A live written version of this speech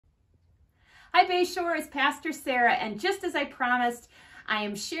Hi Bayshore, it's Pastor Sarah, and just as I promised, I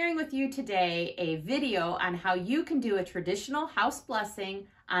am sharing with you today a video on how you can do a traditional house blessing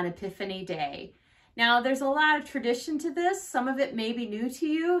on Epiphany Day. Now, there's a lot of tradition to this. Some of it may be new to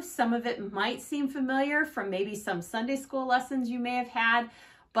you. Some of it might seem familiar from maybe some Sunday school lessons you may have had,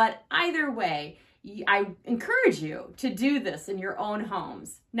 but either way, I encourage you to do this in your own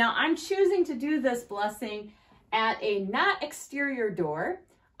homes. Now, I'm choosing to do this blessing at a not exterior door.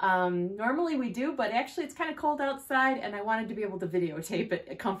 Normally we do, but actually it's kind of cold outside and I wanted to be able to videotape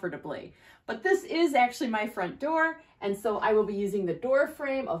it comfortably. But this is actually my front door, and so I will be using the door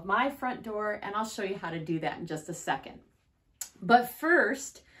frame of my front door, and I'll show you how to do that in just a second. But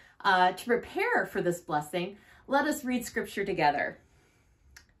first, to prepare for this blessing, let us read scripture together.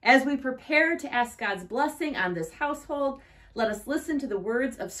 As we prepare to ask God's blessing on this household, let us listen to the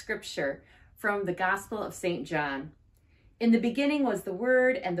words of scripture from the Gospel of St. John. In the beginning was the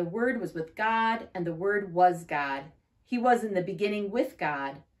Word, and the Word was with God, and the Word was God. He was in the beginning with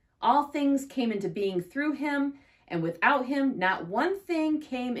God. All things came into being through him, and without him not one thing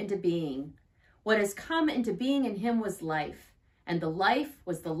came into being. What has come into being in him was life, and the life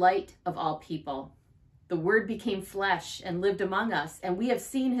was the light of all people. The Word became flesh and lived among us, and we have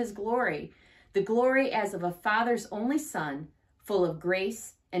seen his glory, the glory as of a Father's only Son, full of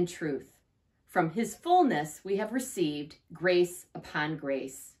grace and truth. From his fullness we have received grace upon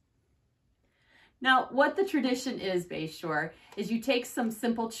grace. Now, what the tradition is, Bayshore, is you take some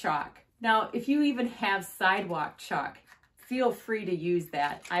simple chalk. Now, if you even have sidewalk chalk, feel free to use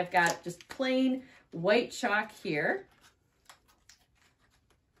that. I've got just plain white chalk here.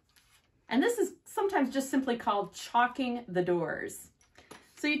 And this is sometimes just simply called chalking the doors.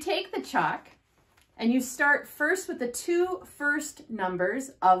 So you take the chalk and you start first with the two first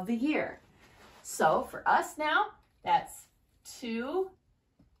numbers of the year. So for us now, that's 2,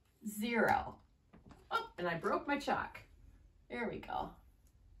 0. Oh, and I broke my chalk. There we go.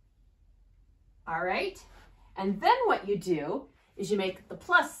 All right. And then what you do is you make the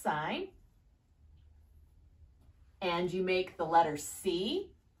plus sign and you make the letter C,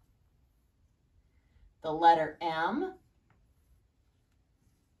 the letter M,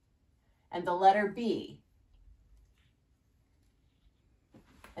 and the letter B.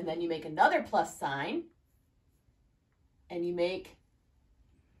 And then you make another plus sign and you make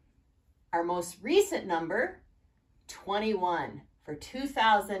our most recent number, 21, for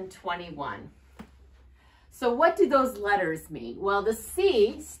 2021. So what do those letters mean? Well, the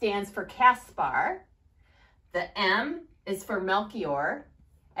C stands for Caspar, the M is for Melchior,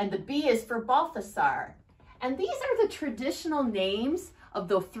 and the B is for Balthasar. And these are the traditional names of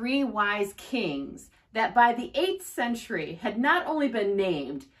the three wise kings that by the 8th century had not only been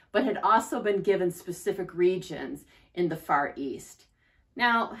named, but had also been given specific regions in the Far East.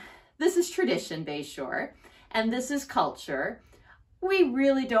 Now, this is tradition, Bayshore, and this is culture. We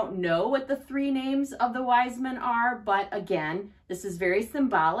really don't know what the three names of the wise men are, but again, this is very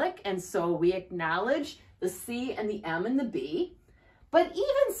symbolic, and so we acknowledge the C and the M and the B. But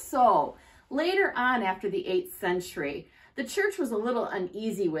even so, later on after the 8th century, the church was a little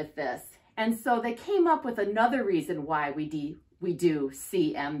uneasy with this. And so they came up with another reason why we do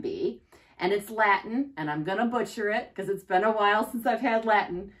CMB, and it's Latin, and I'm gonna butcher it because it's been a while since I've had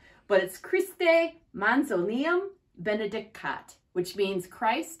Latin, but it's Christe Manzonium Benedicat, which means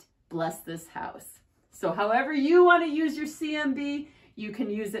Christ bless this house. So however you want to use your CMB, you can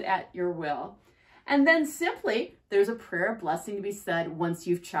use it at your will. And then simply, there's a prayer of blessing to be said once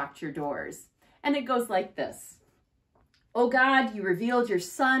you've chalked your doors. And it goes like this. O God, you revealed your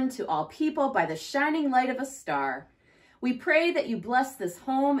Son to all people by the shining light of a star. We pray that you bless this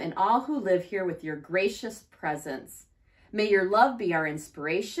home and all who live here with your gracious presence. May your love be our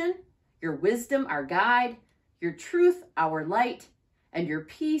inspiration, your wisdom our guide, your truth our light, and your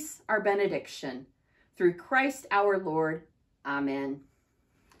peace our benediction. Through Christ our Lord. Amen.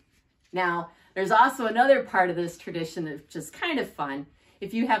 Now, there's also another part of this tradition that's just kind of fun.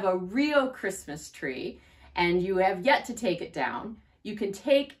 If you have a real Christmas tree, and you have yet to take it down, you can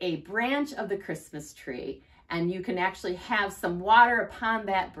take a branch of the Christmas tree and you can actually have some water upon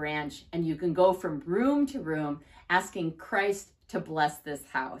that branch, and you can go from room to room asking Christ to bless this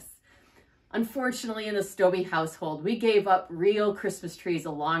house. Unfortunately, in the Stobie household, we gave up real Christmas trees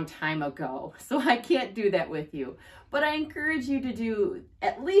a long time ago, so I can't do that with you. But I encourage you to do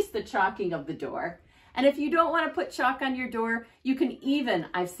at least the chalking of the door. And if you don't want to put chalk on your door, you can even,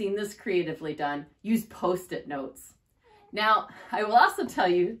 I've seen this creatively done, use Post-it notes. Now, I will also tell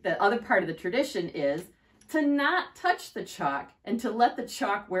you that other part of the tradition is to not touch the chalk and to let the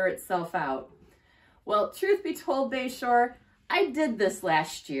chalk wear itself out. Well, truth be told, Bayshore, I did this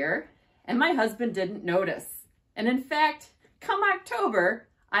last year, and my husband didn't notice. And in fact, come October,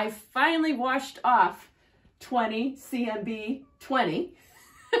 I finally washed off 20 CMB 20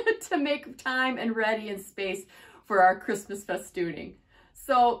 to make time and ready and space for our Christmas festooning.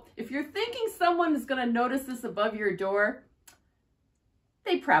 So if you're thinking someone is going to notice this above your door,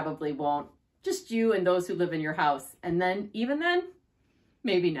 they probably won't. Just you and those who live in your house. And then, even then,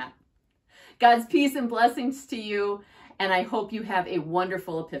 maybe not. God's peace and blessings to you, and I hope you have a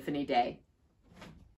wonderful Epiphany day.